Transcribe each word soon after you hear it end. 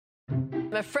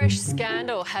A fresh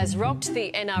scandal has rocked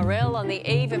the NRL on the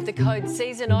eve of the Code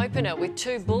season opener, with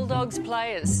two Bulldogs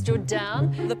players stood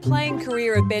down. The playing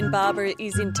career of Ben Barber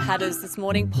is in tatters this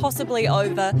morning, possibly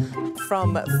over.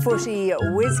 From footy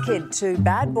whiz-kid to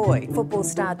bad boy, football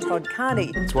star Todd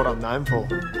Carney. It's what I'm known for.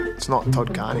 It's not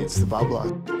Todd Carney, it's the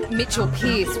bubbler. Mitchell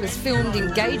Pearce was filmed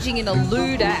engaging in a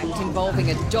lewd act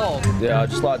involving a dog. Yeah, I'd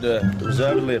just like to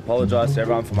reservedly apologise to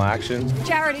everyone for my actions.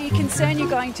 Jared, are you concerned you're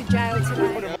going to jail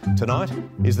today? Tonight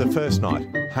is the first night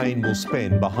Kane will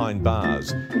spend behind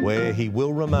bars, where he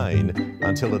will remain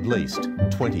until at least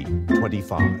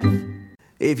 2025.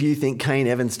 If you think Kane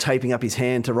Evans taping up his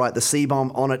hand to write the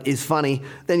C-bomb on it is funny,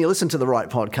 then you listen to the right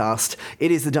podcast.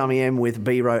 It is the Dummy M with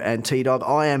B-Row and T-Dog.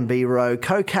 I am B-Row,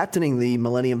 co-captaining the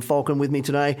Millennium Falcon. With me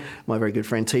today, my very good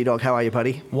friend T-Dog. How are you,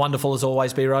 buddy? Wonderful as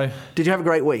always, B-Row. Did you have a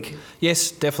great week?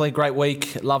 Yes, definitely great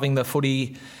week. Loving the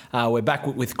footy. We're back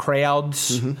with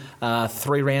crowds.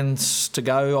 3 rounds to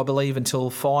go, I believe, until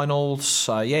finals.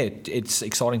 So, yeah, it's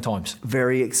exciting times.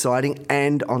 Very exciting.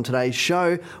 And on today's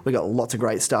show, we got lots of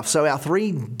great stuff. So our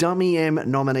 3 Dummy M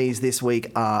nominees this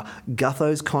week are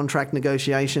Gutho's contract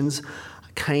negotiations,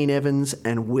 Kane Evans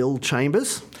and Will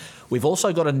Chambers. We've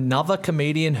also got another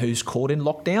comedian who's caught in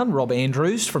lockdown, Rob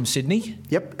Andrews from Sydney.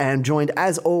 Yep, and joined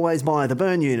as always by the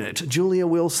Bern unit, Julia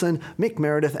Wilson, Mick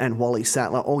Meredith and Wally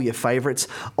Sattler, all your favourites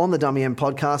on the Dummy M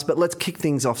podcast. But let's kick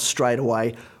things off straight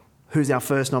away. Who's our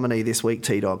first nominee this week,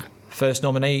 T-Dog? First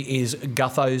nominee is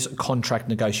Gutho's contract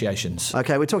negotiations.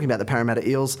 Okay, we're talking about the Parramatta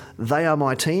Eels. They are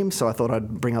my team, so I thought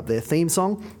I'd bring up their theme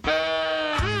song.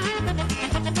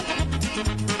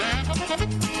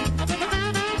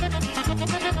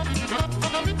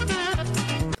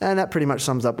 And that pretty much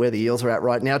sums up where the Eels are at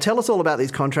right now. Tell us all about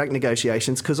these contract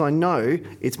negotiations, because I know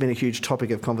it's been a huge topic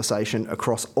of conversation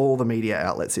across all the media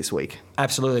outlets this week.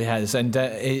 Absolutely has. And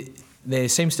there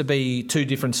seems to be 2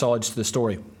 different sides to the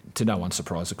story, to no one's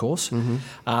surprise, of course.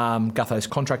 Gutho's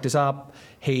contract is up.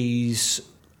 He's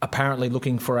apparently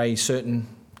looking for a certain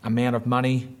amount of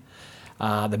money.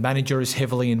 The manager is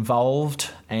heavily involved,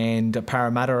 and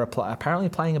Parramatta are apparently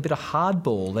playing a bit of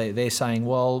hardball. They're saying,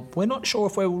 well, we're not sure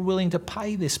if we're willing to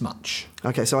pay this much.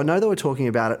 Okay, so I know they were talking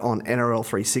about it on NRL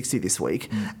 360 this week,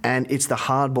 and it's the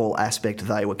hardball aspect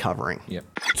they were covering. Yep.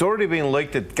 It's already been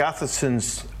leaked that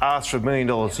Gutherson's asked for $1 million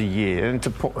a year, and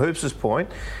to Hoops' point,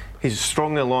 he's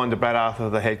strongly aligned to Brad Arthur,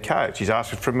 the head coach. He's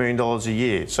asking for $1 million a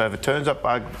year. So if it turns up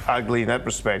ugly in that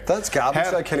respect... That's garbage,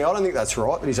 though, Kenny. I don't think that's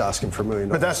right that he's asking for $1 million.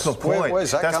 But that's my point.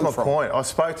 Where's that come from? That's my point. I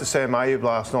spoke to Sam Ayub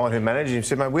last night, who managed him,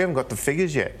 said, mate, we haven't got the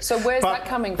figures yet. So where's that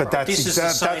coming from? But this is the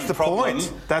same problem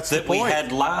that we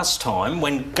had last time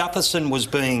when Gutherson was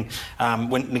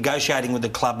when negotiating with the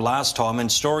club last time,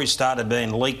 and stories started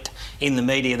being leaked in the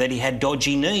media that he had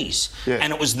dodgy knees. Yeah.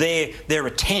 And it was their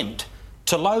attempt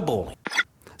to lowball him.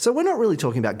 So we're not really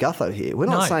talking about Gutho here. We're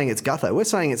not saying it's Gutho. We're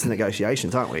saying it's the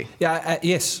negotiations, aren't we? Yeah,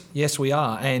 yes, we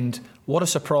are. And what a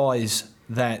surprise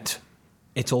that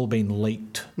it's all been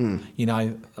leaked. You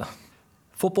know,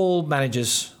 football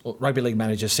managers, or rugby league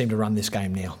managers, seem to run this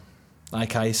game now.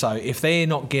 Okay, so if they're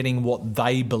not getting what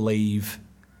they believe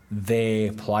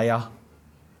their player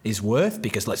is worth,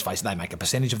 because let's face it, they make a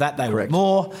percentage of that, they want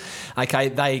more. Okay,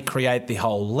 they create the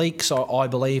whole leak. So I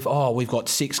believe, we've got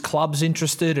 6 clubs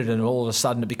interested, and all of a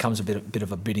sudden it becomes a bit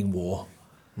of a bidding war.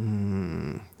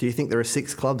 Do you think there are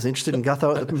 6 clubs interested in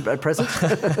Gutho at present?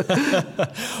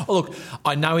 Well, look,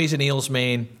 I know he's an Eels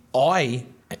man. I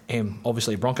am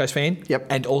obviously a Broncos fan,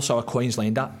 and also a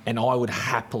Queenslander, and I would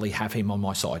happily have him on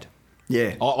my side.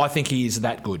 Yeah. I think he is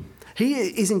that good. He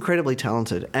is incredibly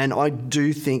talented, and I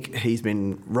do think he's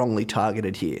been wrongly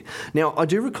targeted here. Now, I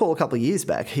do recall a couple of years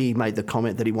back, he made the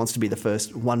comment that he wants to be the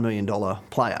first $1 million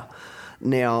player.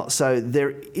 Now, so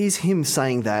there is him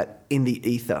saying that in the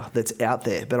ether that's out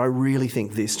there, but I really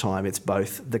think this time it's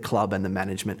both the club and the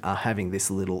management are having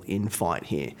this little infight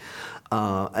here.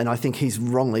 And I think he's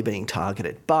wrongly being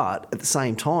targeted. But at the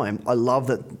same time, I love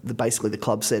that basically the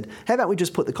club said, how about we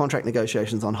just put the contract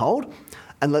negotiations on hold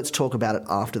and let's talk about it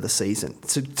after the season.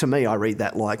 So to me, I read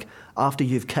that like, after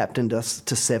you've captained us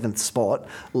to 7th spot,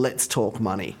 let's talk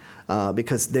money.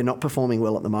 Because they're not performing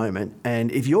well at the moment.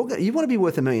 And if you want to be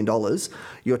worth $1 million,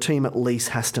 your team at least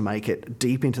has to make it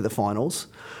deep into the finals.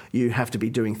 You have to be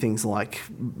doing things like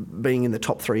being in the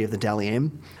top 3 of the Dally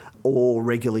M, or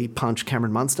regularly punch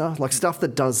Cameron Munster, like stuff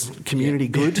that does community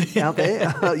good out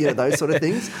there, those sort of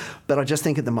things. But I just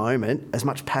think at the moment, as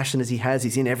much passion as he has,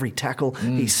 he's in every tackle,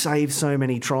 he saves so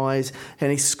many tries, and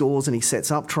he scores and he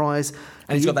sets up tries.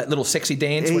 And he's got that little sexy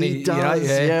dance he when he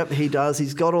does. He does.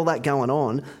 He's got all that going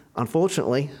on.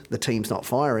 unfortunately, the team's not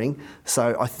firing.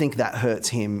 So I think that hurts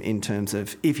him in terms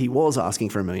of if he was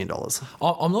asking for $1 million.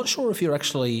 I'm not sure if your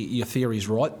theory's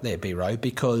right there, B-Row,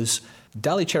 because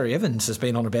Daly Cherry Evans has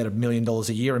been on about $1 million a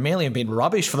year, and Manly have been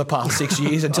rubbish for the past 6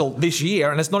 years until this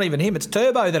year, and it's not even him, it's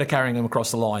Turbo that are carrying him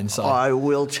across the line. So I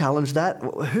will challenge that.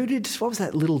 What was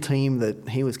that little team that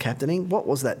he was captaining? What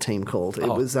was that team called? It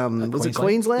was it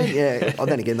Queensland? Yeah. Oh,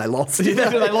 then again, they lost. They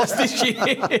lost this year.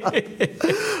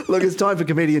 Look, it's time for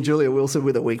comedian Julia Wilson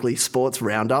with a weekly sports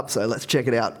roundup, so let's check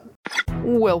it out.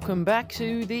 Welcome back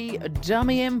to the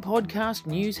Dummy M podcast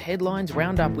news headlines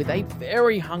roundup with a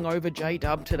very hungover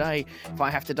J-Dub today. If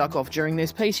I have to duck off during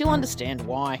this piece, you'll understand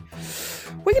why.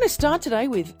 We're going to start today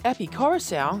with Api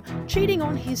Coruscant cheating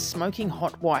on his smoking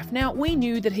hot wife. Now, we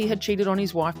knew that he had cheated on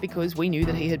his wife because we knew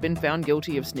that he had been found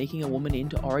guilty of sneaking a woman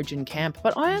into Origin camp,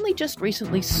 but I only just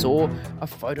recently saw a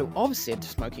photo of said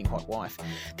smoking hot wife.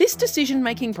 This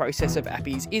decision-making process of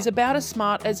Api's is about as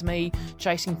smart as me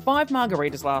chasing 5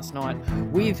 margaritas last night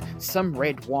with some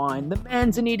red wine. The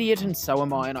man's an idiot and so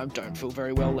am I, and I don't feel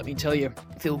very well, let me tell you.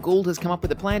 Phil Gould has come up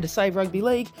with a plan to save rugby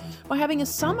league by having a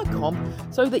summer comp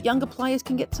so that younger players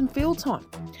can get some field time.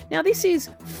 Now this is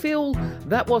Phil,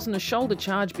 that wasn't a shoulder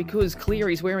charge because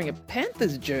Cleary's wearing a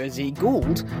Panthers jersey,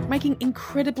 Gould, making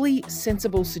incredibly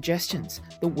sensible suggestions.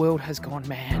 The world has gone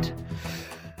mad.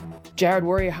 Jared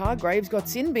Warrior-Hargraves got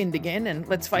sin-binned again, and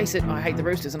let's face it, I hate the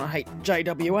Roosters and I hate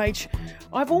JWH.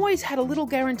 I've always had a little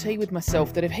guarantee with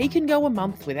myself that if he can go a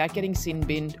month without getting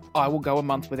sin-binned, I will go a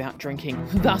month without drinking.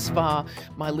 Thus far,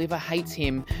 my liver hates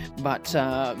him, but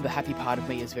the happy part of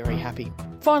me is very happy.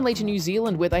 Finally to New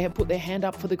Zealand, where they have put their hand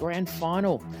up for the grand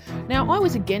final. Now, I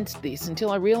was against this until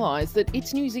I realised that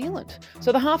it's New Zealand.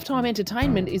 So the halftime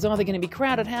entertainment is either going to be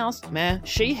Crowded House,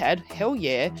 she had, hell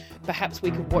yeah, perhaps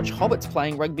we could watch Hobbits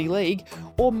playing rugby league,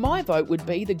 or my vote would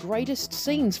be the greatest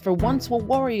scenes for Once Were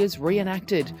Warriors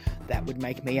reenacted. That would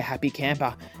make me a happy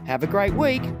camper. Have a great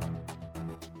week.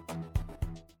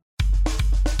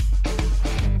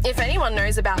 If anyone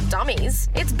knows about dummies,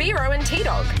 it's B-Row and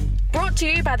T-Dog. Brought to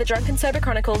you by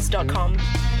thedrunkensoberchronicles.com.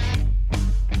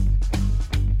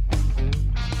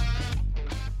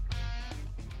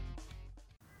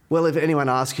 Well, if anyone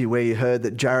asks you where you heard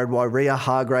that Jared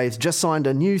Warrior-Hargraves just signed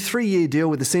a new 3-year deal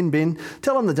with the Sin Bin,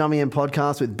 tell them the Dummy M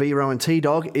podcast with B-Row and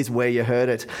T-Dog is where you heard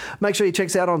it. Make sure you check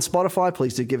us out on Spotify.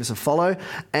 Please do give us a follow.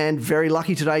 And very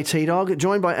lucky today, T-Dog,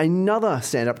 joined by another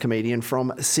stand-up comedian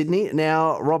from Sydney.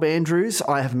 Now, Rob Andrews,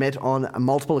 I have met on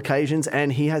multiple occasions,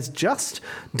 and he has just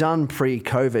done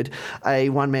pre-COVID a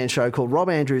one-man show called Rob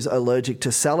Andrews Allergic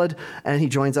to Salad, and he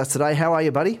joins us today. How are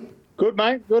you, buddy? Good,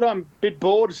 mate. Good. I'm a bit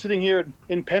bored sitting here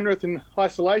in Penrith in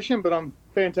isolation, but I'm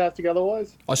fantastic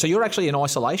otherwise. Oh, so you're actually in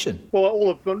isolation?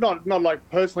 Well, not like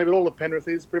personally, but all of Penrith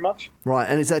is pretty much. Right,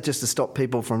 and is that just to stop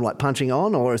people from like punching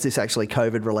on, or is this actually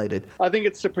COVID related? I think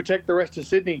it's to protect the rest of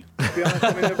Sydney, to be honest.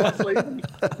 I mean, they've isolated,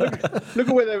 look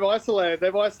at where they've isolated.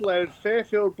 They've isolated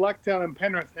Fairfield, Blacktown and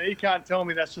Penrith. Now, you can't tell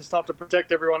me that's just not to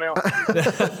protect everyone else.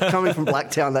 Coming from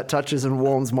Blacktown, that touches and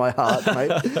warms my heart,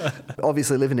 mate.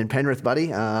 Obviously living in Penrith,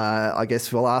 buddy. I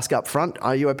guess we'll ask up front,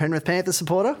 are you a Penrith Panther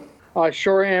supporter? I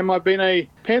sure am. I've been a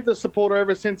Panther supporter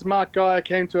ever since Mark Geyer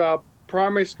came to our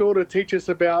primary school to teach us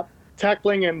about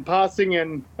tackling and passing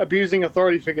and abusing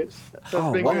authority figures.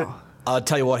 So wow. Good. I'll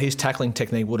tell you what, his tackling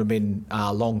technique would have been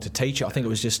long to teach. I think it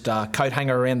was just coat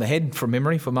hanger around the head from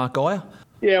memory for Mark Geyer.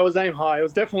 Yeah, it was aim high. It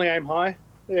was definitely aim high.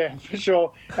 Yeah, for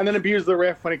sure. And then abuse the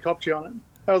ref when he copped you on it.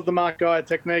 That was the Mark Geyer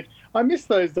technique. I miss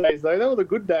those days, though. They were the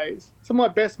good days. Some of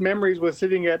my best memories were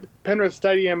sitting at Penrith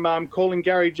Stadium calling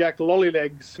Gary Jack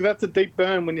lollylegs. That's a deep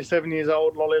burn when you're 7 years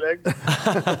old, lollylegs.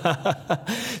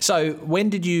 So when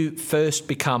did you first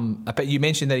become... You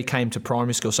mentioned that he came to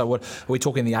primary school. So what are we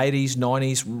talking, the 80s,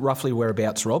 90s, roughly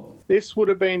whereabouts, Rob? This would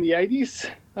have been the 80s.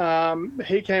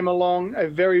 He came along, a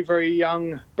very, very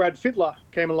young Brad Fittler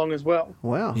came along as well.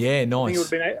 Wow. Yeah, nice. I think it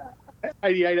would have been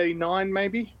 88, 89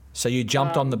 maybe. So you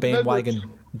jumped on the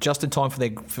bandwagon just in time for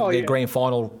their grand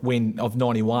final win of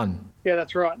 91. Yeah,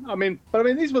 that's right. I mean,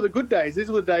 these were the good days. These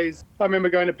were the days I remember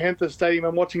going to Panther Stadium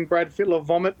and watching Brad Fittler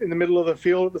vomit in the middle of the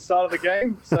field at the start of the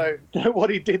game. So, what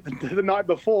he did the night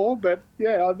before, but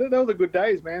yeah, they were the good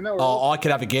days, man. They were I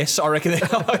could have a guess. I reckon.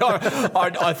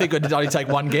 I think I'd only take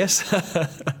one guess.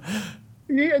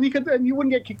 Yeah, and you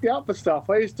wouldn't get kicked out for stuff.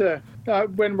 I used to,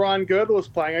 when Ryan Girdle was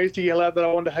playing, I used to yell out that I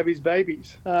wanted to have his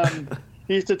babies.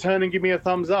 He used to turn and give me a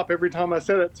thumbs up every time I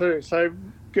said it too. So,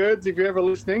 Girds, if you're ever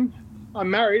listening, I'm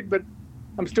married, but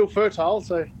I'm still fertile,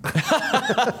 so...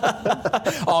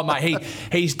 Oh, mate,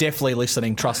 he's definitely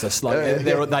listening. Trust us.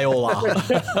 They all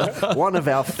are. One of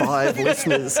our 5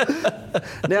 listeners.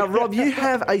 Now, Rob, you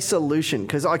have a solution,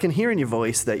 because I can hear in your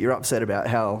voice that you're upset about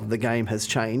how the game has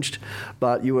changed,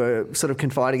 but you were sort of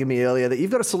confiding in me earlier that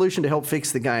you've got a solution to help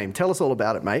fix the game. Tell us all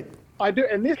about it, mate. I do,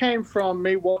 and this came from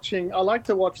me watching... I like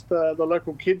to watch the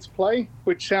local kids play,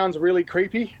 which sounds really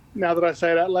creepy now that I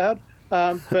say it out loud.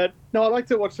 But no, I like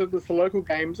to watch the local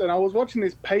games, and I was watching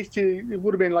this pasty, it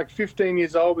would have been like 15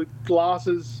 years old with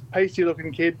glasses,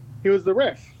 pasty-looking kid. He was the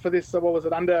ref for this, what was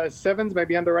it, under 7s,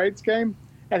 maybe under 8s game,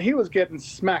 and he was getting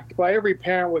smacked by every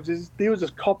parent. He was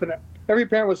just copping it. Every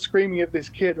parent was screaming at this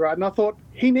kid, right? And I thought,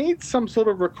 he needs some sort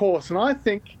of recourse, and I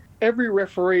think every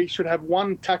referee should have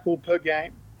 1 tackle per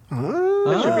game.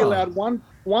 They should be allowed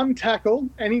one tackle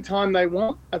anytime they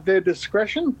want at their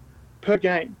discretion per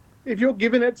game. If you're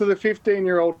giving it to the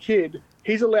 15-year-old kid,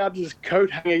 he's allowed to just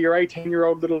coat hanger your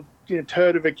 18-year-old little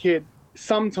turd of a kid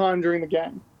sometime during the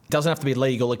game. It doesn't have to be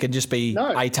legal. It can just be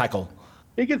a tackle.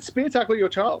 He could spear tackle your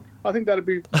child. I think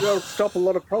that'll stop a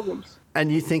lot of problems.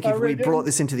 And you think if we brought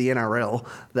this into the NRL,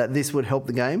 that this would help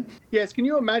the game? Yes. Can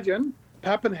you imagine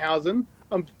Pappenhausen?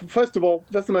 First of all,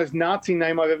 that's the most Nazi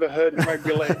name I've ever heard in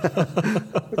rugby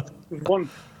league.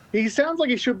 He sounds like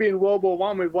he should be in World War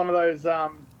I with one of those...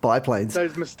 biplanes.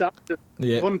 Those moustaches.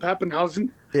 Von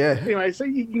Pappenhausen. Yeah. Anyway, so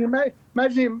you can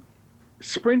imagine him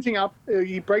sprinting up.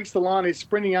 He breaks the line. He's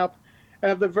sprinting up.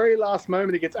 And at the very last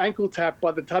moment, he gets ankle tapped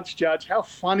by the touch judge. How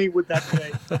funny would that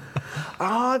be?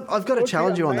 I've got to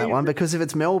challenge you on that one, because if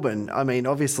it's Melbourne, I mean,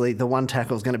 obviously the one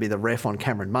tackle is going to be the ref on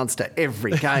Cameron Munster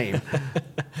every game.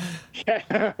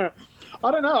 Yeah. I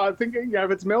don't know. I think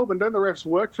if it's Melbourne, don't the refs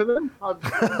work for them?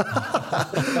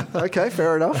 Okay,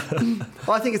 fair enough.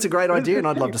 I think it's a great idea, and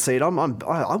I'd love to see it. I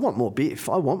want more biff.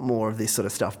 I want more of this sort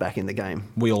of stuff back in the game.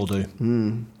 We all do.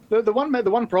 The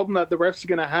one problem that the refs are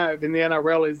going to have in the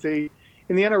NRL is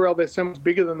in the NRL they're so much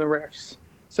bigger than the refs.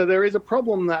 So there is a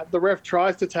problem that the ref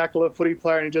tries to tackle a footy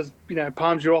player and he just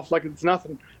palms you off like it's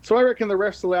nothing. So I reckon the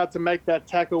ref's allowed to make that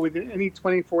tackle within any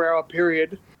 24-hour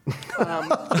period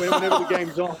whenever the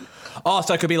game's on. Oh,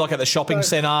 so it could be like at the shopping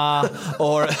centre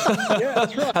or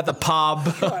that's right. at the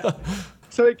pub. Right.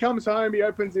 So he comes home, he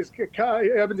opens his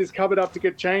cupboard up to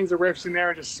get changed, the ref's in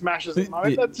there and just smashes them. I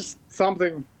mean, that's just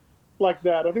something like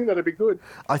that. I think that'd be good.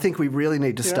 I think we really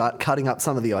need to start cutting up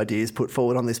some of the ideas put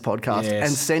forward on this podcast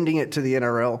and sending it to the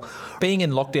NRL. Being in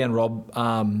lockdown, Rob,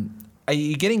 are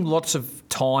you getting lots of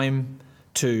time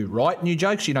to write new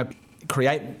jokes,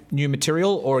 create new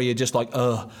material, or are you just like,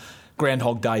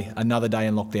 Groundhog Day, another day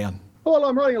in lockdown? Well,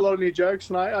 I'm writing a lot of new jokes,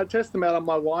 and I test them out on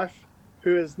my wife,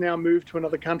 who has now moved to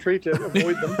another country to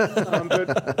avoid them.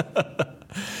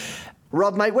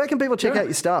 Rob, mate, where can people check out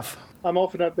your stuff? I'm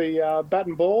often at the Bat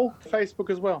and Ball,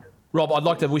 Facebook as well. Rob, I'd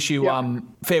like to wish you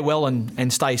farewell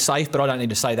and stay safe, but I don't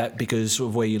need to say that because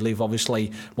of where you live.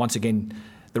 Obviously, once again,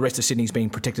 the rest of Sydney's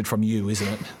being protected from you, isn't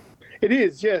it? It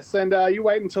is, yes. And you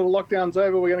wait until the lockdown's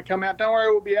over. We're going to come out. Don't worry,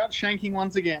 we'll be out shanking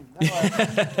once again.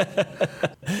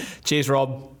 Cheers,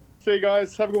 Rob. See you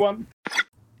guys. Have a good one.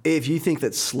 If you think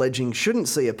that sledging shouldn't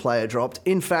see a player dropped,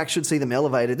 in fact should see them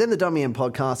elevated, then the Dummy M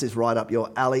podcast is right up your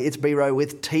alley. It's B-Row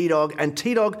with T-Dog. And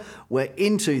T-Dog, we're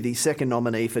into the second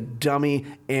nominee for Dummy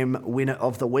M Winner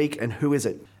of the Week. And who is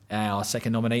it? Our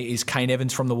second nominee is Kane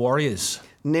Evans from the Warriors.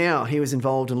 Now, he was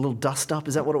involved in a little dust-up.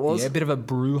 Is that what it was? Yeah, a bit of a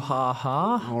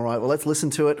brouhaha. All right, well, let's listen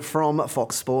to it from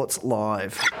Fox Sports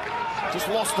Live. Just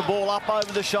lost the ball up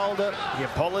over the shoulder. He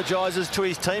apologises to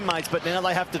his teammates, but now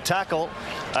they have to tackle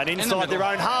and inside their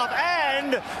own half.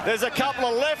 And there's a couple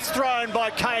of lefts thrown by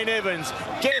Kane Evans.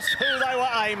 Guess who they were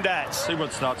aimed at? See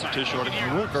what starts it too short. They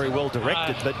weren't very well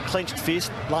directed, but clenched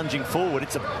fist, lunging forward.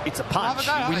 It's a punch.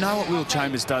 We know what Will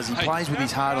Chambers does. He plays with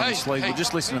his heart on his sleeve. We'll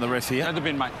just listen to the ref here. Go to the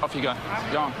bin, mate. Off you go.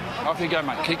 Go on. Off you go,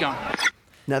 mate. Keep going.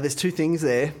 Now, there's two things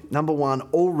there. Number one,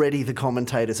 already the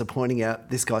commentators are pointing out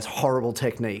this guy's horrible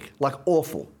technique. Like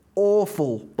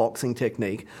awful boxing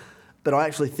technique. But I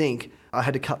actually think I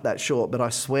had to cut that short, but I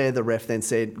swear the ref then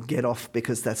said, get off,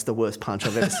 because that's the worst punch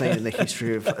I've ever seen in the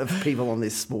history of people on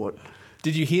this sport.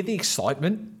 Did you hear the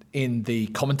excitement in the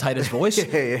commentator's voice?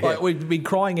 Yeah. Like, we've been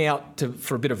crying out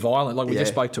for a bit of violence. Like we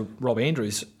just spoke to Rob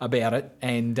Andrews about it,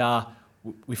 and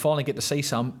we finally get to see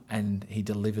some, and he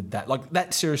delivered that. Like,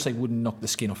 that seriously wouldn't knock the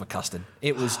skin off a custard.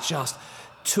 It was just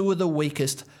two of the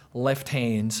weakest left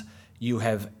hands you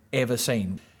have ever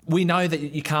seen. We know that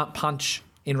you can't punch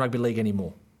in rugby league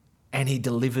anymore, and he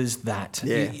delivers that.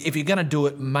 Yeah. If you're going to do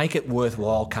it, make it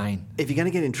worthwhile, Kane. If you're going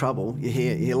to get in trouble,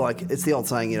 you're like, it's the old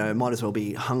saying, might as well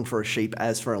be hung for a sheep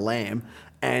as for a lamb,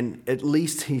 and at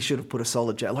least he should have put a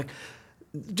solid jail. Like,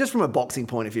 just from a boxing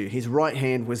point of view, his right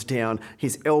hand was down,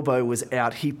 his elbow was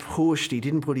out, he pushed, he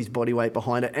didn't put his body weight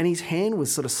behind it, and his hand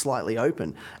was sort of slightly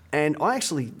open. And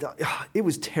it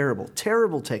was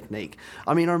terrible technique.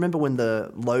 I mean, I remember when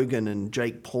the Logan and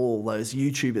Jake Paul, those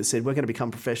YouTubers, said, we're going to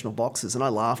become professional boxers, and I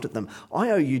laughed at them. I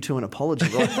owe you two an apology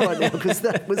right now, because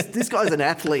this guy's an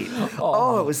athlete.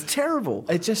 Oh, it was terrible.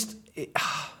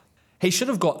 He should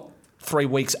have got 3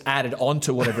 weeks added on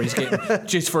to whatever he's getting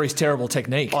just for his terrible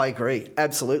technique. I agree,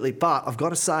 absolutely. But I've got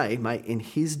to say, mate, in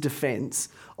his defence,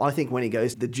 I think when he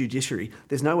goes to the judiciary,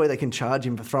 there's no way they can charge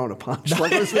him for throwing a punch.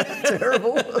 Like, was that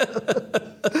terrible?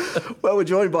 Well, we're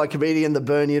joined by comedian the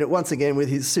Bern Unit once again with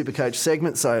his Supercoach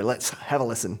segment, so let's have a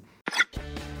listen.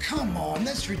 Come on,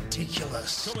 that's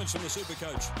ridiculous. Comments from the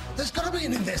Supercoach. There's got to be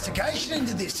an investigation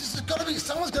into this.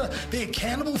 Someone's got to be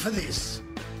accountable for this.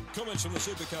 Comments from the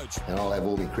Supercoach. And I'll have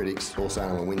all my critics all saying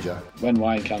I'm a whinger. When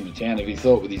Wayne came to town, if he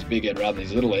thought with his big head rather than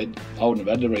his little head, I wouldn't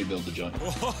have had to rebuild the joint.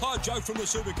 Joke from the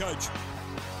Supercoach.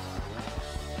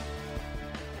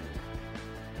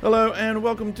 Hello and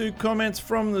welcome to Comments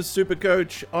from the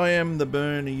Supercoach. I am the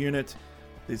Bern Unit.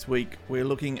 This week we're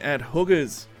looking at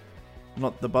hookers.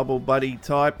 Not the bubble buddy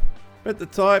type, but the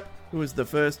type who is the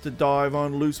first to dive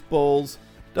on loose balls,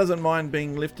 doesn't mind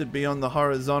being lifted beyond the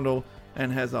horizontal,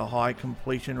 and has a high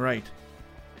completion rate.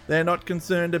 They're not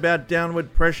concerned about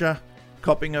downward pressure,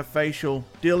 copping a facial,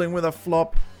 dealing with a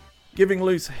flop, giving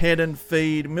loose head and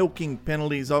feed, milking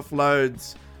penalties,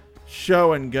 offloads,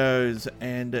 show and goes,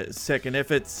 and second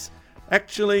efforts.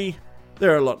 Actually,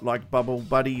 they're a lot like bubble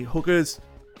buddy hookers.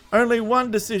 Only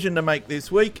one decision to make this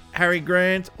week: Harry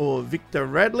Grant or Victor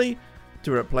Radley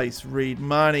to replace Reid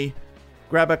Marnie.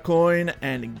 Grab a coin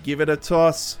and give it a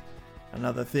toss.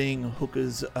 Another thing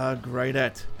hookers are great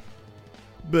at.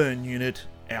 Bern Unit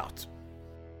out.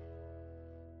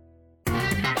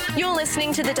 You're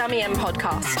listening to the Dummy M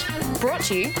podcast, brought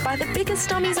to you by the biggest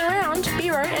dummies around,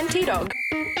 Biro and T-Dog.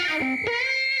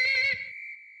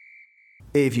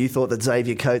 If you thought that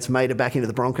Xavier Coates made it back into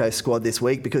the Broncos squad this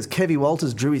week because Kevy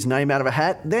Walters drew his name out of a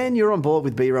hat, then you're on board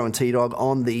with Biro and T-Dog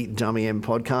on the Dummy M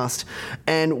podcast.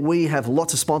 And we have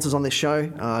lots of sponsors on this show.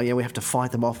 We have to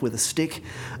fight them off with a stick.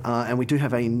 And we do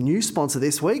have a new sponsor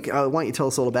this week. Why don't you tell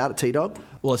us all about it, T-Dog?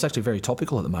 Well, it's actually very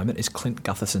topical at the moment. It's Clint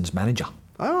Gutherson's manager.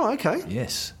 Oh, okay.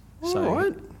 Yes. All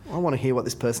right. I want to hear what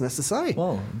this person has to say.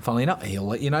 Well, funnily enough, he'll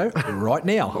let you know right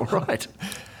now. All right.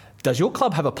 Does your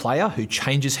club have a player who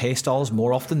changes hairstyles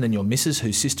more often than your missus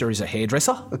whose sister is a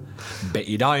hairdresser? Bet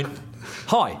you don't.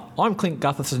 Hi, I'm Clint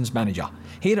Gutherson's manager,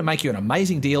 here to make you an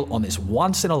amazing deal on this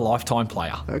once-in-a-lifetime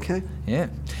player. Okay. Yeah.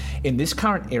 In this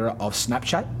current era of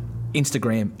Snapchat,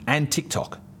 Instagram and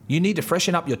TikTok, you need to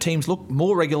freshen up your team's look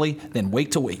more regularly than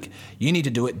week to week. You need to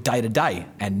do it day to day,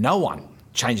 and no one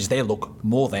changes their look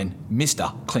more than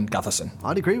Mr. Clint Gutherson.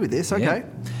 I'd agree with this, okay.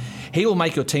 Yeah. He will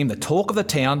make your team the talk of the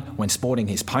town when sporting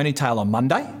his ponytail on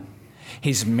Monday,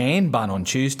 his man bun on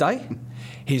Tuesday,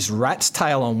 his rat's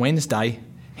tail on Wednesday,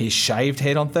 his shaved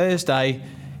head on Thursday,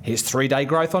 his 3-day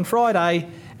growth on Friday,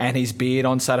 and his beard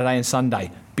on Saturday and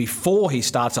Sunday, before he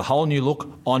starts a whole new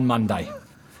look on Monday.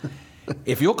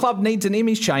 If your club needs an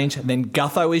image change, then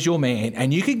Gutho is your man,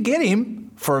 and you can get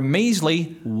him for a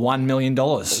measly $1 million.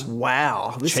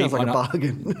 Wow, this sounds like a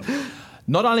bargain.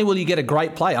 Not only will you get a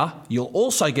great player, you'll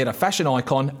also get a fashion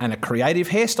icon and a creative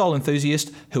hairstyle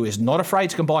enthusiast who is not afraid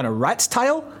to combine a rat's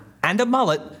tail and a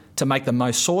mullet to make the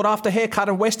most sought-after haircut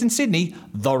in Western Sydney,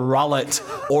 the rullet,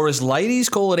 or as ladies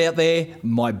call it out there,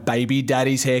 my baby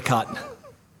daddy's haircut.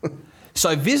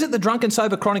 So visit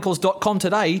thedrunkensoberchronicles.com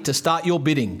today to start your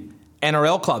bidding.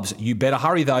 NRL clubs, you better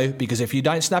hurry though, because if you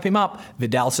don't snap him up,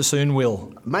 Vidal Sassoon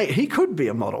will. Mate, he could be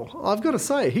a model. I've got to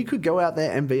say, he could go out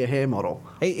there and be a hair model.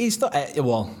 He's not,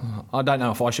 well, I don't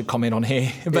know if I should comment on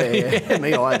hair. But yeah,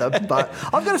 me either. But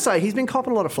I've got to say, he's been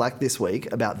copping a lot of flack this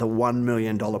week about the $1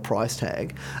 million price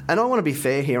tag. And I want to be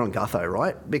fair here on Gutho,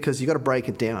 right? Because you've got to break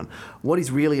it down. What he's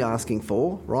really asking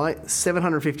for, right?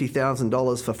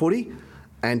 $750,000 for footy,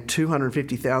 and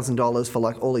 $250,000 for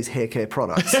like all his hair care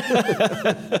products.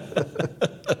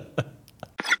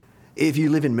 If you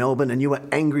live in Melbourne and you were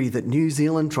angry that New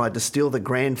Zealand tried to steal the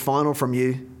grand final from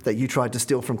you, that you tried to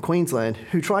steal from Queensland,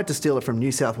 who tried to steal it from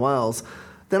New South Wales,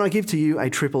 then I give to you a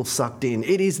triple sucked in.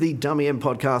 It is the Dummy M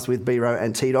podcast with Biro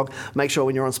and T-Dog. Make sure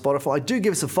when you're on Spotify, do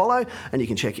give us a follow, and you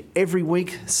can check every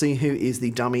week, see who is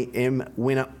the Dummy M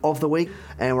winner of the week.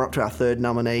 And we're up to our third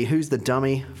nominee. Who's the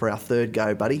dummy for our third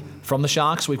go, buddy? From the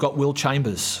Sharks, we've got Will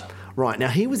Chambers. Right, now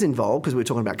he was involved, because we were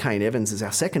talking about Kane Evans as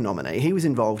our second nominee, he was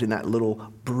involved in that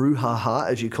little brouhaha,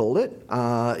 as you called it.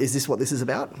 Is this what this is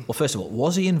about? Well, first of all,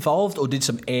 was he involved or did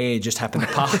some air just happen to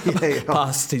pass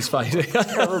past his face?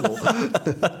 Terrible.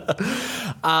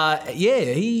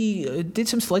 He did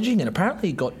some sledging and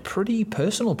apparently got pretty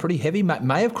personal, pretty heavy,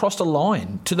 may have crossed a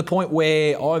line to the point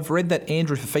where I've read that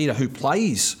Andrew Fafita, who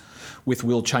plays with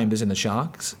Will Chambers in the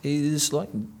Sharks, is like,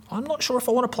 I'm not sure if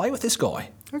I want to play with this guy.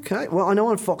 Okay, well, I know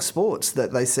on Fox Sports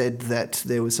that they said that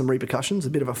there was some repercussions, a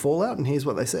bit of a fallout, and here's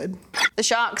what they said. The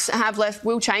Sharks have left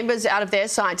Will Chambers out of their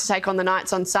side to take on the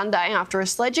Knights on Sunday after a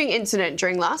sledging incident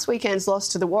during last weekend's loss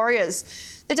to the Warriors.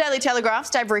 The Daily Telegraph's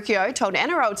Dave Riccio told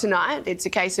NRL tonight it's a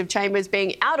case of Chambers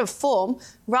being out of form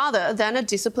rather than a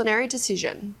disciplinary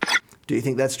decision. Do you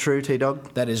think that's true,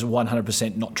 T-Dog? That is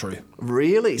 100% not true.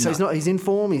 Really? So No. he's in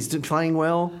form, he's playing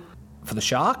well? For the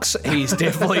Sharks, he's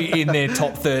definitely in their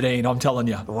top 13, I'm telling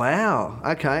you. Wow,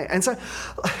 okay. And so,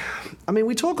 I mean,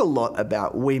 we talk a lot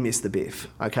about we miss the biff,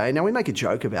 okay? Now, we make a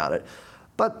joke about it,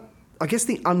 but I guess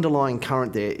the underlying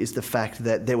current there is the fact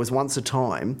that there was once a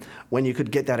time when you could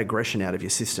get that aggression out of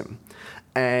your system,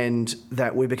 and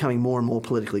that we're becoming more and more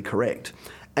politically correct.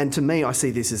 And to me, I see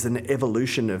this as an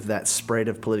evolution of that spread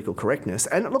of political correctness.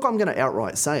 And look, I'm going to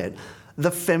outright say it, the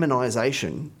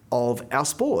feminisation of our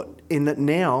sport, in that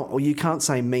now you can't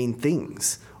say mean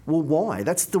things. Well, why?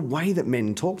 That's the way that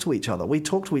men talk to each other. We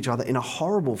talk to each other in a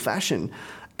horrible fashion.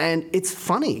 And it's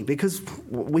funny because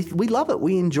we love it,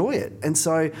 we enjoy it. And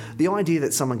so the idea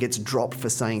that someone gets dropped for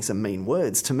saying some mean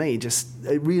words, to me,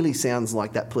 it really sounds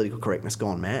like that political correctness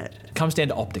gone mad. It comes down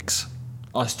to optics.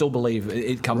 I still believe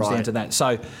it comes down to that.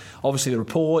 So, obviously, the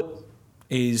report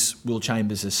is Will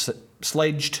Chambers is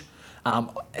sledged. I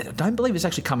don't believe it's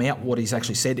actually come out what he's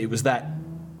actually said. It was that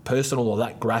personal or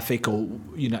that graphic, or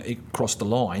it crossed the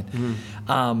line.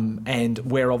 And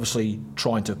we're obviously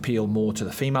trying to appeal more to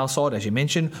the female side, as you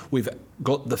mentioned. We've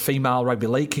got the female rugby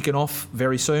league kicking off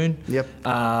very soon. Yep.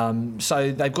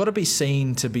 So they've got to be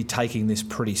seen to be taking this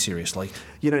pretty seriously.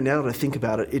 Now that I think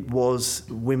about it, it was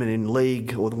Women in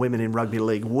League or the Women in Rugby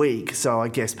League week, so I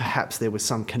guess perhaps there was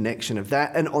some connection of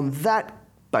that. And on that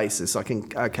basis, I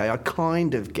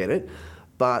kind of get it.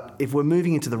 But if we're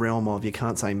moving into the realm of you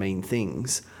can't say mean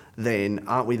things, then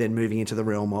aren't we then moving into the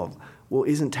realm of, well,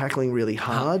 isn't tackling really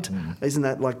hard? Isn't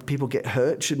that like people get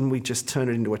hurt? Shouldn't we just turn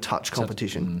it into a touch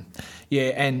competition?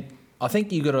 Yeah, and I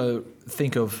think you've got to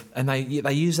think of, and they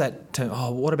use that term,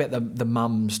 what about the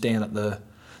mums down at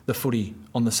the footy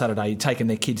on the Saturday, taking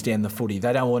their kids down the footy?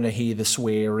 They don't want to hear the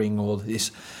swearing or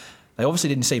this. They obviously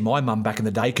didn't see my mum back in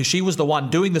the day because she was the one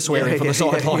doing the swearing from the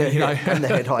sideline. And the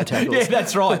head high tackles. Yeah,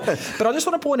 that's right. But I just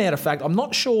want to point out a fact. I'm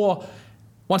not sure.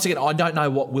 Once again, I don't know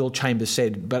what Will Chambers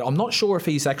said, but I'm not sure if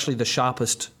he's actually the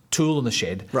sharpest tool in the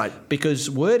shed. Right. Because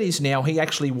word is now he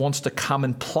actually wants to come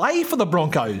and play for the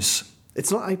Broncos. It's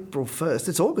not April 1st,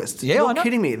 it's August. Yeah, You're I know.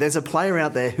 kidding me. There's a player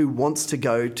out there who wants to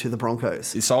go to the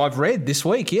Broncos. So I've read this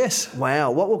week, yes.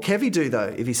 Wow. What will Kevy do,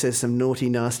 though, if he says some naughty,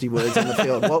 nasty words on the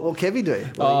field? What will Kevy do?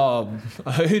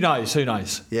 Who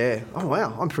knows? Yeah. Oh,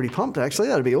 wow. I'm pretty pumped, actually.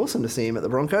 That'd be awesome to see him at the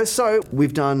Broncos. So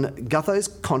we've done Gutho's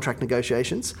contract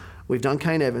negotiations. We've done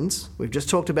Kane Evans. We've just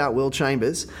talked about Will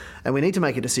Chambers. And we need to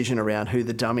make a decision around who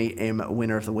the Dummy M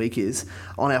winner of the week is.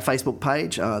 On our Facebook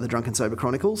page, the Drunken Sober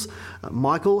Chronicles,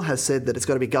 Michael has said that it's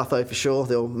got to be Gutho for sure.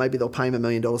 Maybe they'll pay him $1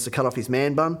 million to cut off his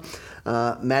man bun.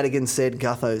 Madigan said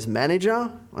Gutho's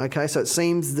manager. Okay, so it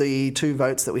seems the two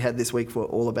votes that we had this week were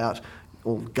all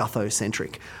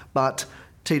Gutho-centric. But,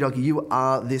 T-Dog, you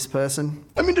are this person.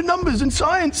 I'm into numbers and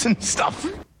science and stuff.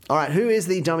 All right, who is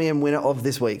the Dummy M winner of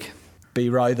this week?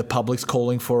 B-Row, the public's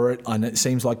calling for it, and it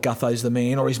seems like Gutho's the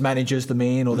man, or his manager's the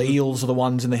man, or the Eels are the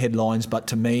ones in the headlines, but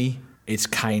to me, it's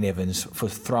Kane Evans for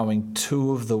throwing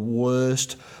two of the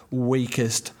worst,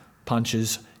 weakest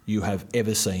punches you have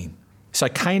ever seen. So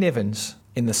Kane Evans,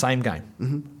 in the same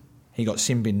game, he got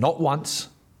sin bin not once,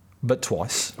 but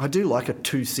twice. I do like a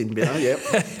two sin binner,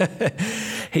 yep.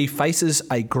 He faces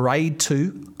a Grade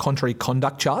 2 contrary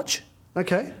conduct charge.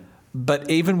 Okay. But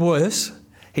even worse,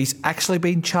 he's actually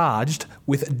been charged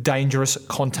with dangerous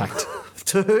contact.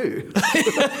 To who?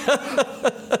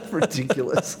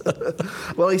 Ridiculous.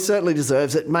 Well, he certainly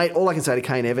deserves it. Mate, all I can say to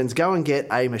Kane Evans, go and get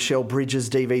a Michelle Bridges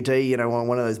DVD,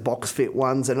 one of those box fit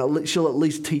ones, and she'll at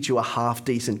least teach you a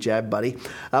half-decent jab, buddy.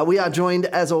 We are joined,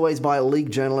 as always, by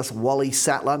league journalist Wally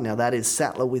Sattler. Now, that is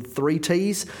Sattler with 3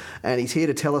 T's, and he's here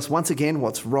to tell us once again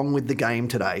what's wrong with the game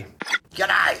today.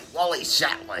 G'day, Wally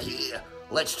Sattler here.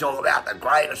 Let's talk about the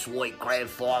greatest week grand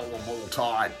final of all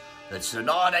time. It's the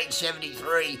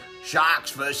 1973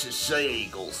 Sharks versus Sea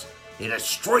Eagles. In a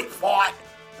street fight,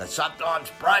 that sometimes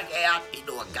broke out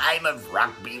into a game of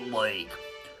rugby league.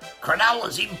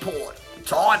 Cronulla's import,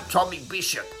 retired Tommy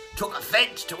Bishop, took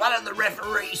offence to one of the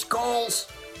referee's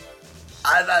calls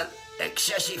over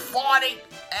excessive fighting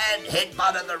and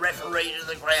headbutted the referee to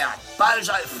the ground.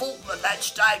 Bozo Fulton at that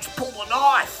stage pulled a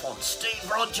knife on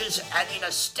Steve Rogers and in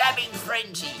a stabbing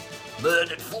frenzy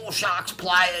murdered 4 Sharks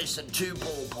players and 2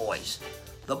 ball boys.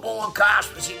 The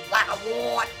broadcast was in black and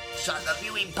white, so the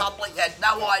viewing public had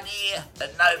no idea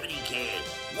and nobody cared.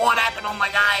 What happened on the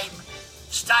game?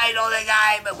 Stayed on the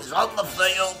game, it was on the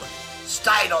field,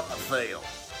 stayed on the field.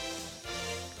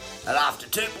 And after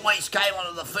 2 boys came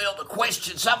onto the field to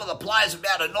question some of the players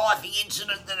about a knifing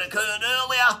incident that occurred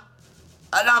earlier,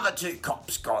 another 2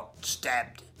 cops got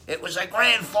stabbed. It was a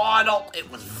grand final, it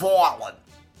was violent.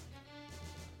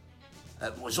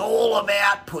 It was all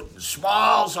about putting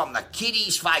smiles on the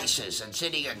kiddies' faces and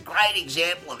setting a great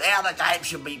example of how the game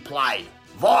should be played,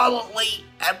 violently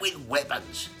and with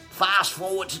weapons. Fast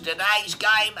forward to today's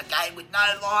game, a game with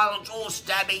no violence or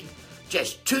stabbing,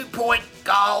 just 2-point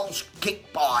goals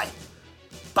kicked by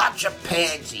bunch of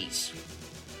pansies.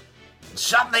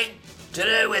 Something to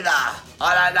do with the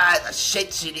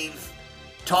sensitive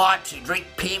types who drink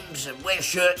Pims and wear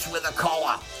shirts with a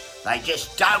collar. They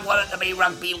just don't want it to be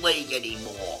rugby league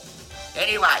anymore.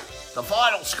 Anyway, the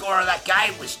final score of that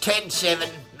game was 10-7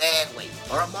 Manly,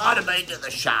 or it might have been to the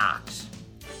Sharks.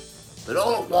 But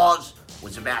all it was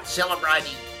about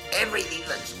celebrating everything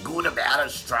that's good about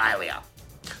Australia.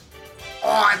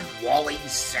 I'm Wally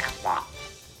Sattler.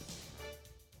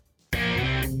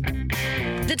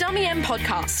 The Dummy M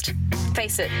podcast.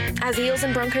 Face it, as Eels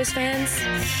and Broncos fans,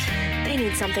 they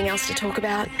need something else to talk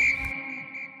about.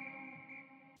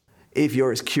 If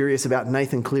you're as curious about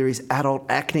Nathan Cleary's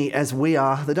adult acne as we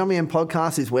are, the Dummy M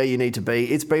podcast is where you need to be.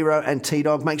 It's B-Row and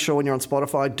T-Dog. Make sure when you're on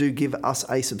Spotify, do give us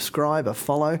a subscribe, a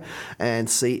follow, and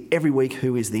see every week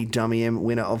who is the Dummy M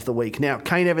winner of the week. Now,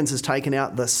 Kane Evans has taken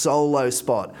out the solo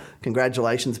spot.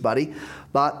 Congratulations, buddy.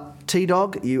 But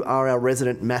T-Dog, you are our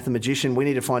resident mathematician. We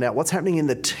need to find out what's happening in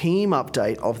the team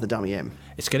update of the Dummy M.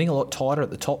 It's getting a lot tighter at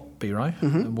the top, B-Row.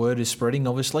 The word is spreading,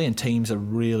 obviously, and teams are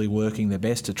really working their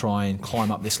best to try and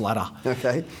climb up this ladder.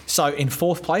 Okay. So in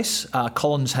 4th place,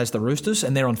 Collins has the Roosters,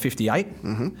 and they're on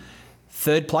 58.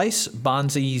 3rd place,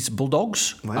 Barnsley's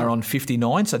Bulldogs are on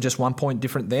 59, so just 1 point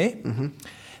different there.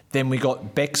 Then we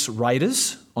got Beck's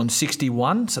Raiders on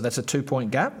 61, so that's a 2-point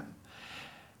gap.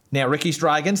 Now, Ricky's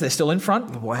Dragons, they're still in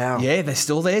front. Wow. Yeah, they're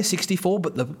still there, 64,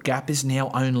 but the gap is now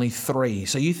only 3.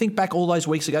 So you think back all those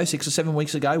weeks ago, 6 or 7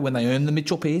 weeks ago, when they earned the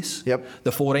Mitchell Pearce,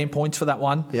 the 14 points for that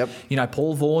one. You know,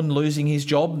 Paul Vaughan losing his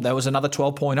job, that was another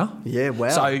 12-pointer. Yeah, wow.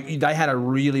 So they had a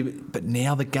really... But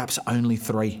now the gap's only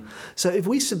 3. So if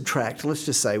we subtract, let's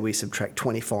just say we subtract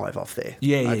 25 off there.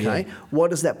 Yeah.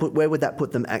 What does that put? Where would that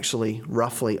put them actually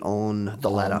roughly on the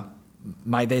ladder?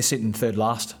 Mate, they're sitting 3rd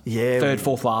last. Yeah. 3rd,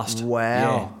 4th last.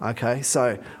 Wow. Yeah. Okay.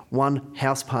 So one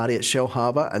house party at Shell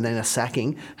Harbour and then a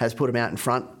sacking has put them out in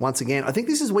front once again. I think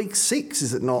this is week 6,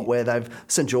 is it not, where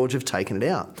St George have taken it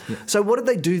out. Yeah. So what did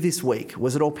they do this week?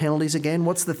 Was it all penalties again?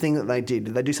 What's the thing that they did?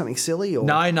 Did they do something silly? Or?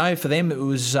 No. For them, it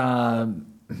was...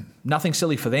 nothing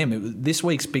silly for them. This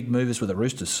week's big movers were the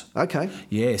Roosters. Okay.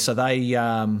 Yeah, so they...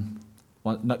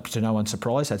 to no one's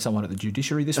surprise, had someone at the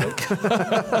judiciary this week.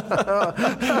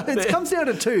 It comes down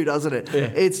to 2, doesn't it?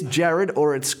 Yeah. It's Jared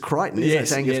or it's Crichton.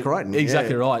 It's Angus Crichton.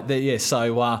 Exactly right.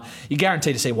 So you're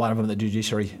guaranteed to see one of them at the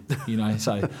judiciary. You know,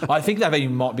 so I think they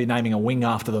even might be naming a wing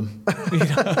after them.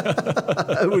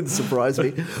 It wouldn't surprise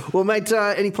me. Well, mate,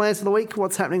 any plans for the week?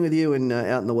 What's happening with you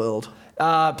out in the world?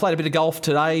 Played a bit of golf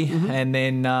today, and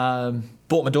then.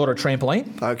 Bought my daughter a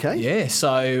trampoline. Okay. Yeah,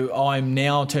 so I'm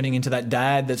now turning into that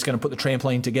dad that's going to put the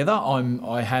trampoline together.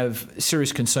 I have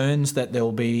serious concerns that there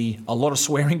will be a lot of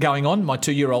swearing going on. My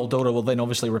 2-year-old daughter will then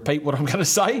obviously repeat what I'm going to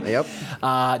say. Yep.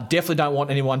 Definitely don't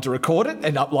want anyone to record it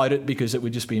and upload it because it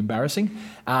would just be embarrassing.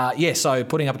 So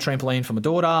putting up a trampoline for my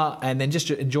daughter and then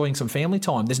just enjoying some family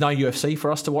time. There's no UFC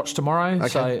for us to watch tomorrow. Okay.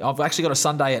 So I've actually got a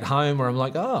Sunday at home where I'm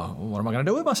like, what am I going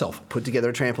to do with myself? Put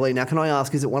together a trampoline. Now, can I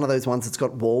ask, is it one of those ones that's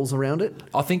got walls around it?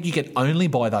 I think you can only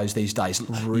buy those these days.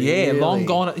 Really? Yeah, long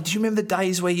gone. Do you remember the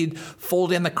days where you'd fall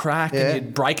down the crack and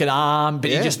you'd break an arm,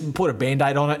 but you just put a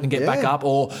Band-Aid on it and get back up,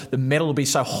 or the metal would be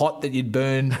so hot that you'd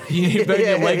burn your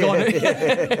leg on it?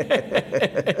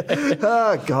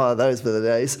 Oh, God, those were the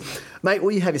days. Mate,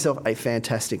 well, you have yourself a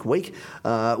fantastic week.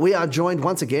 We are joined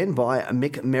once again by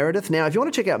Mick Meredith. Now, if you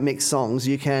want to check out Mick's songs,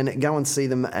 you can go and see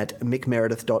them at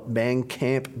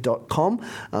mickmeredith.bandcamp.com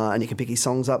and you can pick his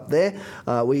songs up there.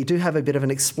 We do have a bit bit of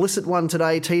an explicit one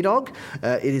today, T-Dog.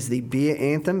 It is the beer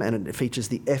anthem, and it features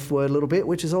the F word a little bit,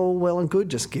 which is all well and good,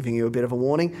 just giving you a bit of a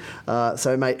warning.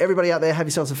 So, mate, everybody out there, have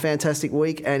yourselves a fantastic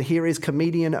week. And here is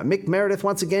comedian Mick Meredith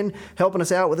once again helping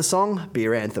us out with the song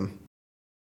Beer Anthem.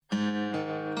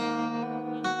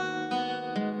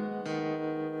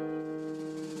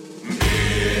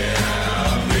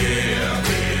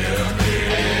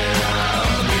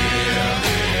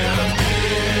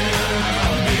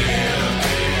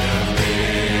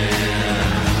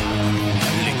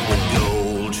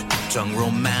 Tongue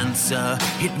romancer,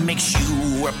 it makes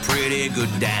you a pretty good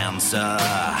dancer.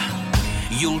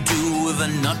 You'll do the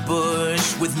nut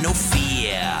bush with no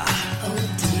fear. Oh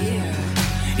dear.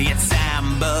 It's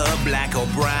amber, black or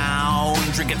brown.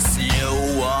 Drink it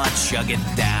slow or chug it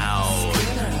down.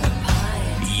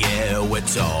 Yeah, we're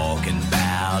talking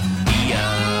about beer.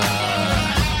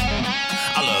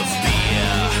 I love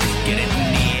beer, get it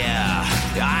near.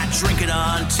 I drink it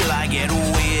until I get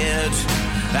weird.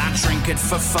 I drink it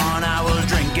for fun, I will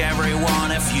drink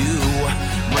everyone if you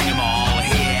bring them all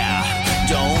here.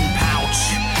 Don't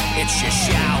pouch, it's your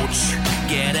shout.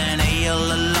 Get an ale,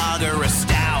 a lager, a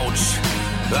stout.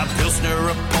 A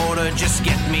Pilsner, a porter, just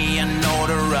get me an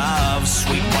order of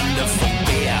sweet, wonderful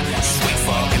beer. Sweet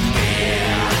fucking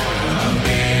beer.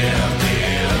 Beer,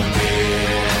 beer,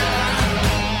 beer.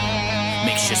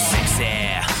 Makes you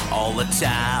sexy all the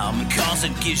time, cause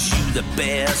it gives you the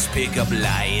best pickup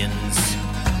lines.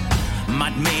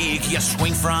 Might make you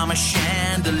swing from a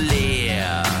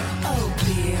chandelier. Oh,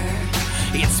 beer.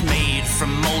 It's made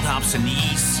from mold hops and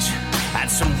yeast. Add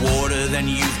some water, then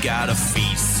you've got a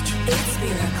feast. It's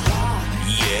beer o'clock.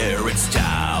 Yeah, it's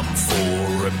time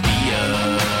for a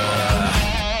beer.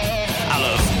 I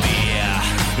love beer,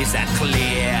 is that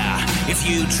clear? If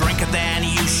you drink it, then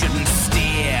you shouldn't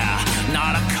steer.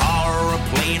 Not a car or a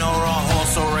plane or a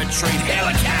horse or a train. Hail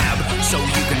a cab so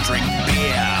you can drink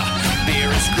beer.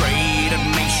 Beer is great, it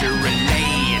makes you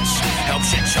relate. Helps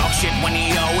you talk shit when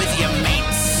you're with your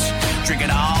mates. Drink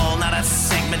it all, not a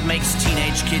segment makes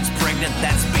teenage kids pregnant.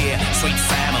 That's beer, sweet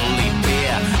family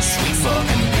beer. Sweet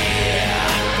fucking beer.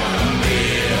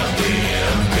 Beer, beer,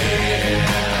 beer.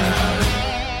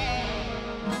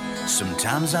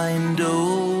 Sometimes I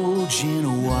indulge in a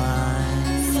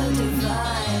wine. So divine.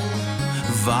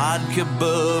 Vodka,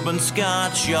 bourbon,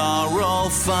 scotch are all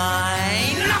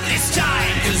fine. Not this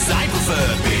time, cause I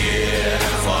prefer beer.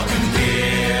 Fucking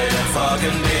beer,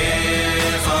 fucking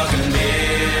beer, fucking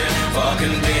beer,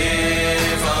 fucking beer,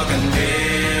 fucking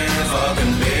beer,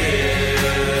 fucking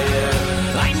beer.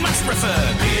 I much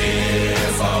prefer beer.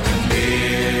 Fucking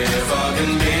beer,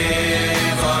 fucking beer,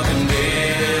 fucking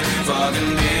beer,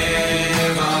 fucking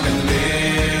beer, fucking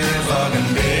beer, fucking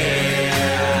beer.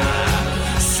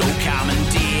 So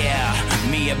commandeer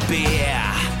me a beer.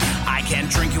 I can't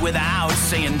drink it without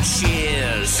saying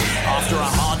cheers. After a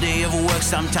hard day of work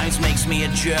sometimes makes me a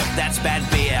jerk. That's bad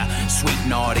beer, sweet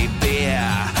naughty beer.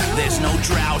 There's no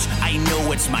drought, I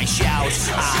know it's my shout.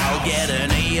 I'll get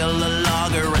an ale, a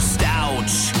lager, a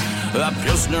stout. A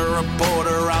Pilsner, a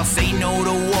porter, I'll say no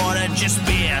to water, just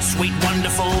beer, sweet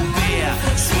wonderful